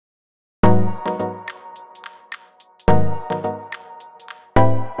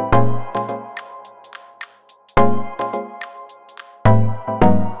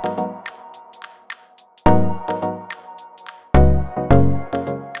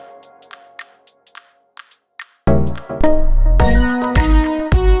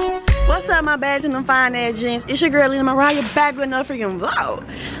up, my bad to them fine ass jeans? It's your girl Lena Mariah back with another freaking vlog.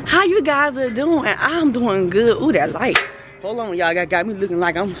 How you guys are doing? I'm doing good. Ooh, that light. Hold on, y'all got me looking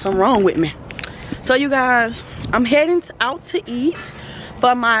like I'm something wrong with me. So you guys, I'm heading out to eat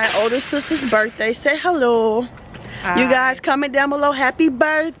for my older sister's birthday. Say hello. Hi. You guys comment down below happy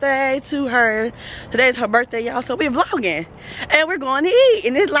birthday to her. Today's her birthday, y'all, so we're vlogging and we're going to eat,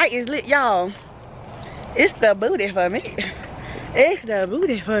 and this light is lit, y'all. It's the booty for me. It's the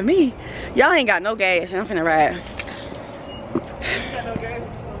booty for me. Y'all ain't got no gas and I'm finna ride. You got no gas?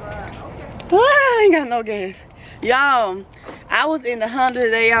 Okay. I ain't got no gas. Y'all, I was in the Honda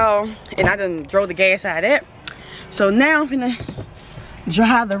today, y'all, and I done drove the gas out of that. So now I'm finna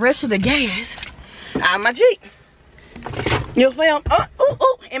drive the rest of the gas out of my Jeep. You feel?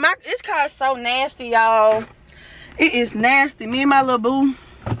 And this car is so nasty, y'all. It is nasty. Me and my little boo,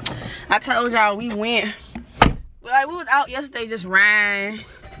 I told y'all we went. Like, we was out yesterday just riding,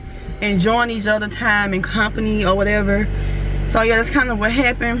 enjoying each other time and company or whatever. So yeah, that's kind of what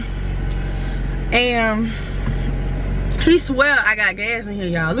happened. And he swear I got gas in here,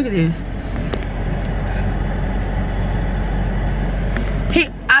 y'all. Look at this.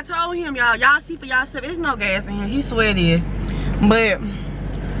 I told him, y'all see for yourself, there's no gas in here. He swear it is. But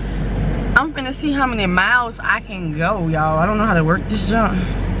I'm finna see how many miles I can go, y'all. I don't know how to work this junk.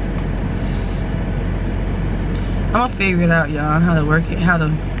 I'm gonna figure it out, y'all, how to work it, how to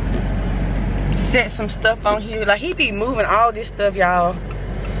set some stuff on here. Like, he be moving all this stuff, y'all.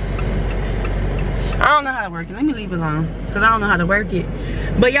 I don't know how to work it. Let me leave it alone, because I don't know how to work it.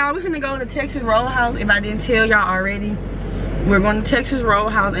 But y'all, we're finna go to Texas Roadhouse. If I didn't tell y'all already, we're going to Texas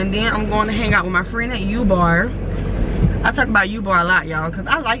Roadhouse, and then I'm going to hang out with my friend at U-Bar. I talk about U-Bar a lot, y'all, because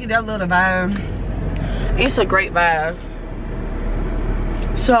I like it, that little vibe. It's a great vibe.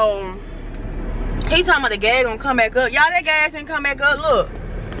 So he talking about the gas gonna come back up. Y'all, that gas ain't come back up. Look,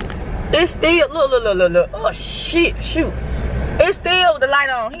 it's still, look. Oh shit, shoot. It's still the light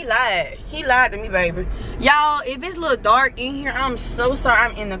on. He lied to me, baby. Y'all, if it's a little dark in here, I'm so sorry.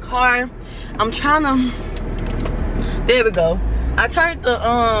 I'm in the car. I'm trying to, there we go. I turned the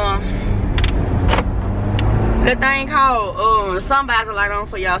thing called sunvisor light on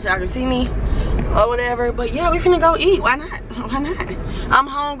for y'all so y'all can see me or whatever. But yeah, we finna go eat. Why not? Why not? I'm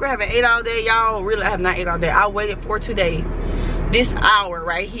hungry. I haven't ate all day, y'all. Really, I have not ate all day. I waited for today, this hour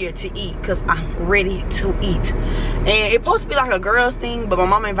right here, to eat, because I'm ready to eat. And it's supposed to be like a girl's thing, but my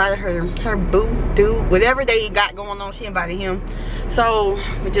mama invited her boo dude, whatever they got going on, she invited him. So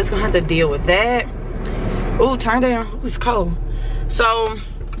we're just gonna have to deal with that. Ooh, turn down. Ooh, it's cold. So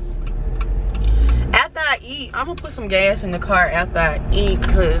after I eat, I'm gonna put some gas in the car after I eat,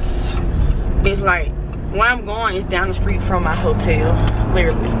 because it's like, where I'm going is down the street from my hotel,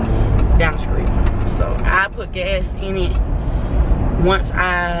 literally down the street. So I put gas in it once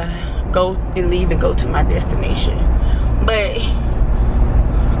I go and leave and go to my destination. But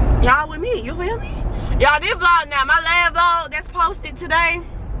y'all with me, you feel me? Y'all, this vlog now, my last vlog that's posted today,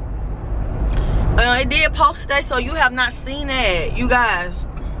 it did post today, so you have not seen that, you guys.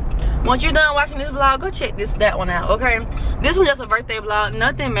 Once you're done watching this vlog, go check that one out, okay? This was just a birthday vlog,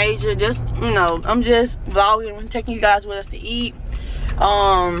 nothing major, just, you know, I'm just vlogging, taking you guys with us to eat.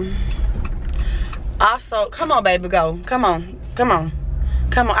 Also, come on, baby, go. Come on.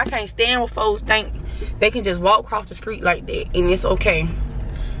 I can't stand with folks think they can just walk across the street like that, and it's okay.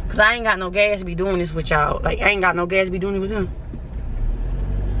 Because I ain't got no gas to be doing this with y'all. Like, I ain't got no gas to be doing it with them.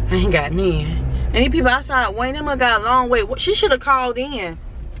 I ain't got none. And these people outside, Wayne, them got a long way. She should have called in.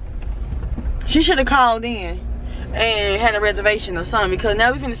 She should have called in and had a reservation or something, because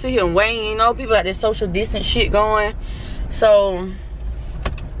now we finna sit here and wait. You know, people got this social distance shit going. So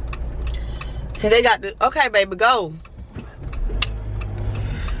they got the, okay, baby, go.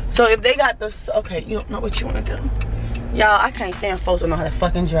 So if they got the, okay, you don't know what you want to do. Y'all, I can't stand folks who know how to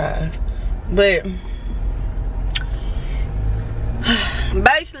fucking drive. But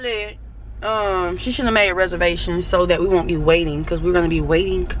basically, she should have made a reservation so that we won't be waiting, because we're gonna be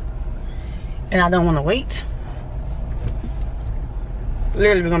waiting. And I don't want to wait.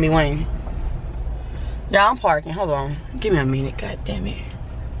 Literally, we're gonna be waiting. Y'all, I'm parking. Hold on. Give me a minute. God damn it.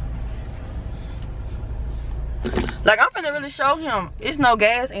 Like, I'm finna really show him it's no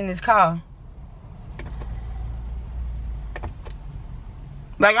gas in this car.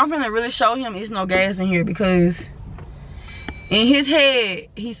 Like, I'm finna really show him it's no gas in here, because in his head,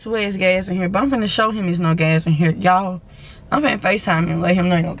 he swears gas in here. But I'm finna show him it's no gas in here. Y'all, I'm finna FaceTime him and let him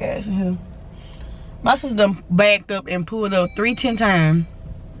know ain't no gas in here. My sister done backed up and pulled up 310 times.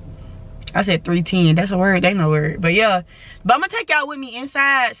 I said 310. That's a word. They ain't no word. But yeah. But I'm going to take y'all with me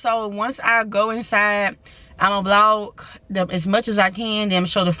inside. So once I go inside, I'm gonna vlog as much as I can, then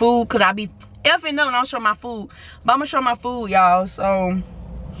show the food, cause I be effing no, don't show my food, but I'm gonna show my food, y'all. So I'm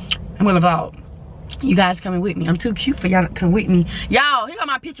gonna vlog. You guys coming with me? I'm too cute for y'all to come with me, y'all. Here got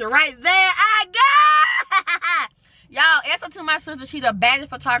my picture right there. I got. Y'all, answer to my sister. She's the baddest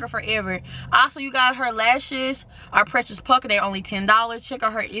photographer ever. Also, you got her lashes are Precious Pucker. They're only $10. Check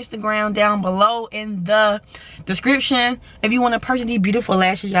out her Instagram down below in the description if you want to purchase these beautiful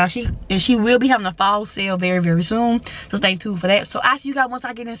lashes, y'all. She will be having a fall sale very, very soon. So stay tuned for that. So I'll see you guys once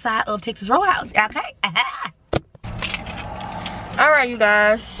I get inside of Texas Roadhouse. Okay. All right, you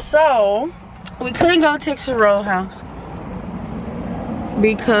guys. So we couldn't go to Texas Roadhouse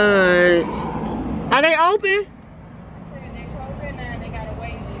because are they open?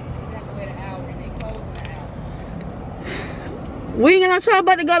 We ain't gonna try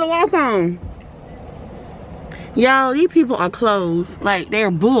about to go to walk on. Y'all, these people are closed. Like, they're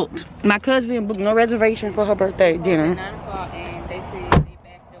booked. My cousin didn't book no reservation for her birthday dinner. 9 o'clock and they said they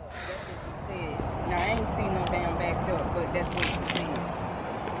backed up. That's what she said. Now, I ain't seen no damn backed up, but that's what she said.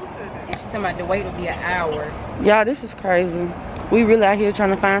 And she's talking about the wait will be an hour. Y'all, this is crazy. We really out here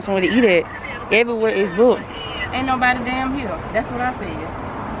trying to find somewhere to eat at. Everywhere is booked. Ain't nobody damn here. That's what I said.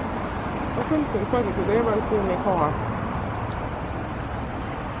 I couldn't say fuck it because everybody's still in their car.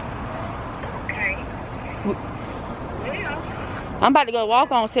 I'm about to go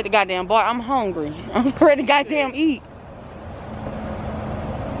walk on, sit the goddamn bar. I'm hungry. I'm ready to goddamn eat.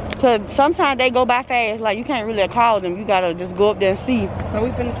 Cause sometimes they go by fast. Like you can't really call them. You gotta just go up there and see. So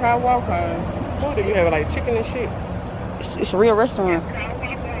we finna try walk on. What do you have, like chicken and shit? It's a real restaurant.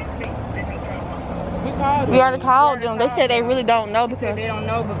 We already called them. They said they really don't know because they don't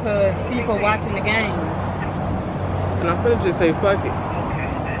know because people watching the game. And I'm finna just say fuck it.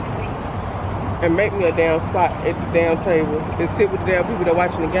 And make me a damn spot at the damn table and sit with the damn people that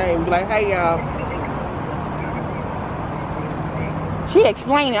watching the game. Be like, hey y'all. She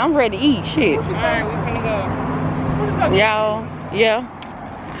explained it. I'm ready to eat. Shit. Alright, we finna go. Y'all, yeah.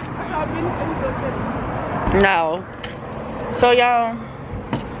 No. So y'all,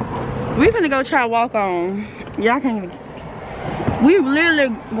 we finna go try walk on. Y'all can't even. We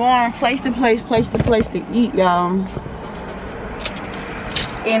literally going place to place to eat, y'all.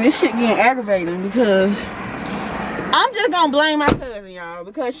 And this shit getting aggravating because I'm just gonna blame my cousin, y'all,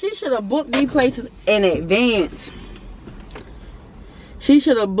 because she should have booked these places in advance. She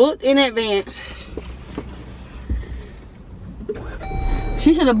should have booked in advance.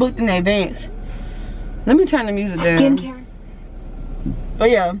 She should have booked in advance. Let me turn the music down. Oh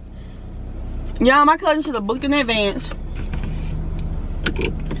yeah. Y'all, my cousin should have booked in advance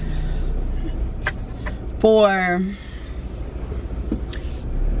for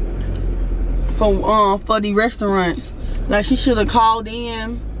the restaurants. Like she should have called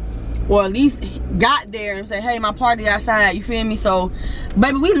in or at least got there and said, hey, my party outside, you feel me? So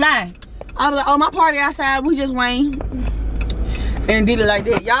baby, we lie. I was like, oh, my party outside, we just waiting, and did it like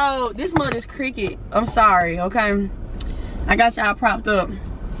that. Y'all, this mud is cricket. I'm sorry, okay? I got y'all propped up.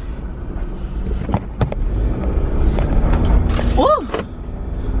 Woo!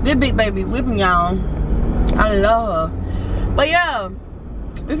 This big baby whipping y'all. I love her. But yeah,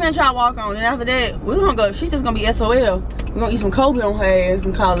 we finna try to walk on, and after that, we're gonna go. She's just gonna be SOL. We're gonna eat some Kobe on her ass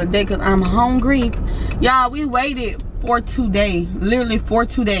and call it a day because I'm hungry. Y'all, we waited for today, literally for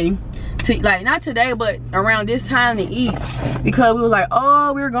today. To, like, not today, but around this time to eat. Because we was like,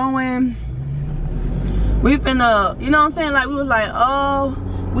 oh, we're going. We finna, you know what I'm saying? Like, we was like, oh,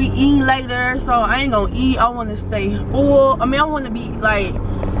 we eating later, so I ain't gonna eat. I wanna stay full. I mean, I wanna be, like,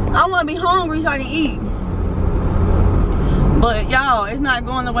 I wanna be hungry so I can eat. But y'all, it's not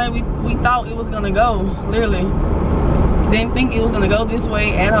going the way we thought it was gonna go. Literally, didn't think it was gonna go this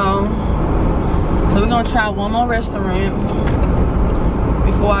way at all. So we're gonna try one more restaurant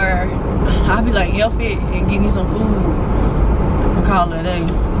before I'll be like, F it and give me some food and call it a day.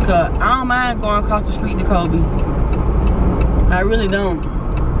 Cause I don't mind going across the street to Kobe. I really don't.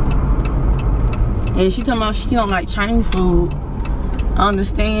 And she talking about she don't like Chinese food. I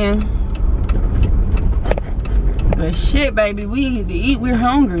understand. But shit, baby, we need to eat. We're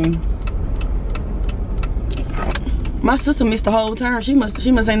hungry. My sister missed the whole time. She must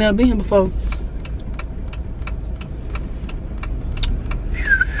ain't never been here before.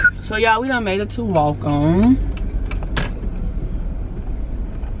 So y'all, we done made it to walk on.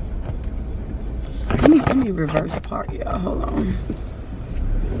 Let me reverse part, y'all. Hold on.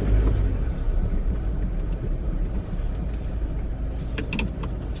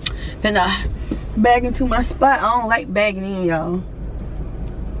 Then I bag into my spot. I don't like bagging in, y'all.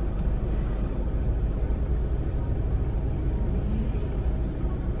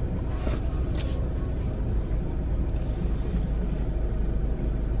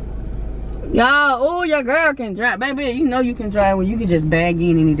 Y'all, oh, your girl can drive. Baby, you know you can drive when you can just bag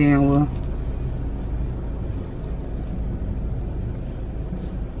in any damn well.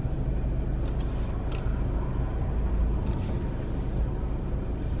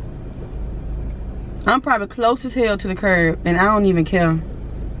 I'm probably close as hell to the curb, and I don't even care.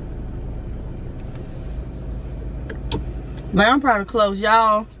 Like, I'm probably close,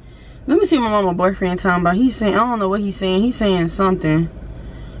 y'all. Let me see what my mama boyfriend talking about. He's saying, I don't know what he's saying. He's saying something.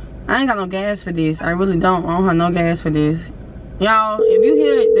 I ain't got no gas for this. I really don't. I don't have no gas for this. Y'all, if you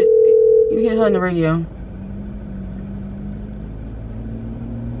hear it, you hear her on the radio.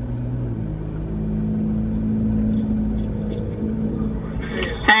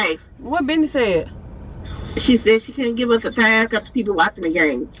 Hey. What Benny said? She said she can't give us a time because people watching the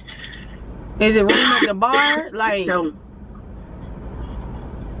game. Is it room at the bar? Like, So,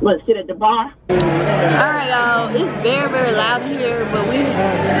 what, sit at the bar? alright, y'all, it's very, very loud in here, but we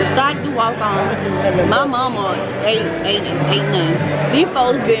decided to walk on. My mama ain't nothing. These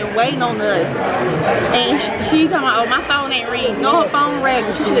folks been waiting on us. And she talking about, oh, my phone ain't ringing. No, her phone rang.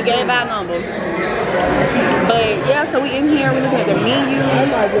 She should have gave our number. But yeah, so we in here, we looking at the menu.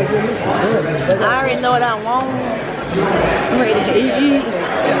 I already know what I want. I'm ready to eat.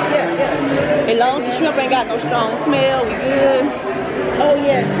 As long as the shrimp ain't got no strong smell, we good. Oh,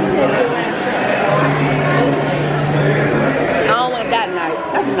 yeah. I don't want that night.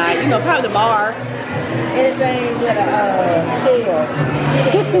 That's the night. You know, probably the bar. Anything with a shell.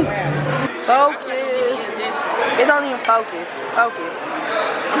 Focus. It don't even focus. Focus.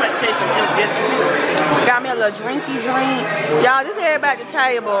 I'm going to take some just Got me a little drinky drink. Y'all, this is everybody at the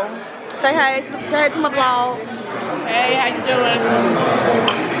table. Say hey to my vlog. Hey, how you doing?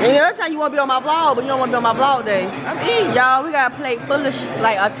 And the other time you want to be on my vlog, but you don't want to be on my vlog day. I'm eating. Y'all, we got a plate full of,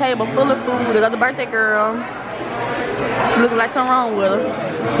 like a table full of food. There's the birthday girl. She looking like something wrong with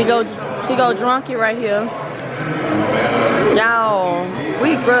her. He go drunky right here. Y'all,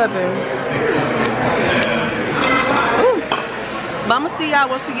 we grubbing. But I'ma see y'all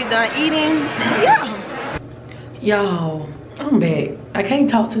once we get done eating. Yeah. Y'all, I'm back. I can't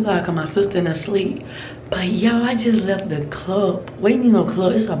talk too loud because my sister asleep. But y'all, I just left the club. Waiting in no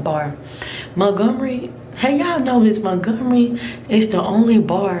club, it's a bar. Montgomery, hey, y'all know this, Montgomery is the only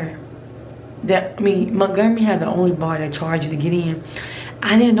bar that, Montgomery had the only bar that charge you to get in.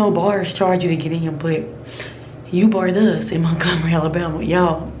 I didn't know bars charge you to get in, but U Bar does in Montgomery, Alabama.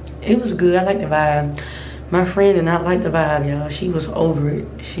 Y'all, it was good. I like the vibe. My friend did not like the vibe, y'all. She was over it.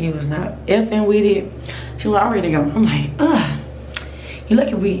 She was not effing with it. She was already going. I'm like, ugh. You look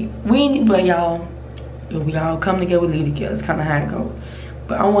at we ain't, but y'all, if we all come together, we leave together. It's kind of how it go.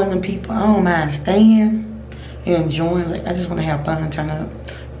 But I'm one of them people, I don't mind staying and enjoying. Like, I just want to have fun and turn up.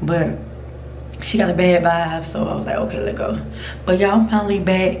 But she got a bad vibe, so I was like, okay, let go. But y'all, I'm finally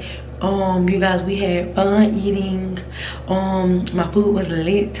back. You guys, we had fun eating. My food was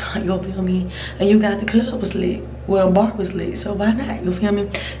lit, you feel me? And you guys, the club was lit. Well, the bar was lit, so why not? You feel me?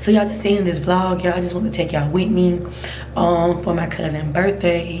 So y'all just seeing this vlog, y'all. I just want to take y'all with me for my cousin's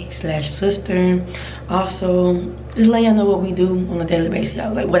birthday / sister. Also, just let y'all know what we do on a daily basis,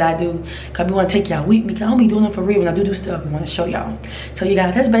 y'all. Like what I do, cause we want to take y'all with me. Cause I don't be doing it for real. When I do stuff, we want to show y'all. So you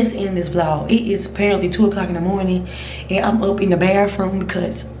guys, that's basically in this vlog. It is apparently 2 o'clock in the morning, and I'm up in the bathroom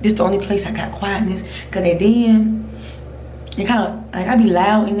because this is the only place I got quietness. Cause they then it kind of like I be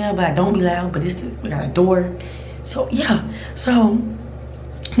loud in there, but I don't be loud. But we got a door. So yeah, so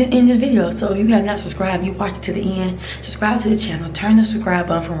in this video, so if you have not subscribed, you watch it to the end, subscribe to the channel, turn the subscribe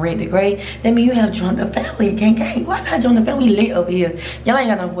button from red to gray. That means you have joined the family. Gang. Why not join the family? Lit over here. Y'all ain't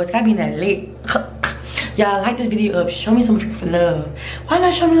got no voice. I be in that lit. Y'all like this video up. Show me some freaking love. Why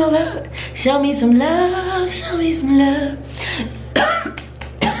not show me no love? Show me some love. Show me some love.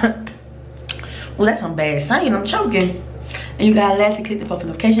 Well, that's some bad saying. I'm choking. And you guys, lastly, click the post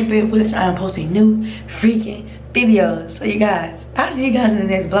notification bell, which I am posting new freaking videos. So you guys, I'll see you guys in the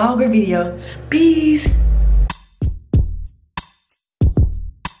next vlogger video. Peace.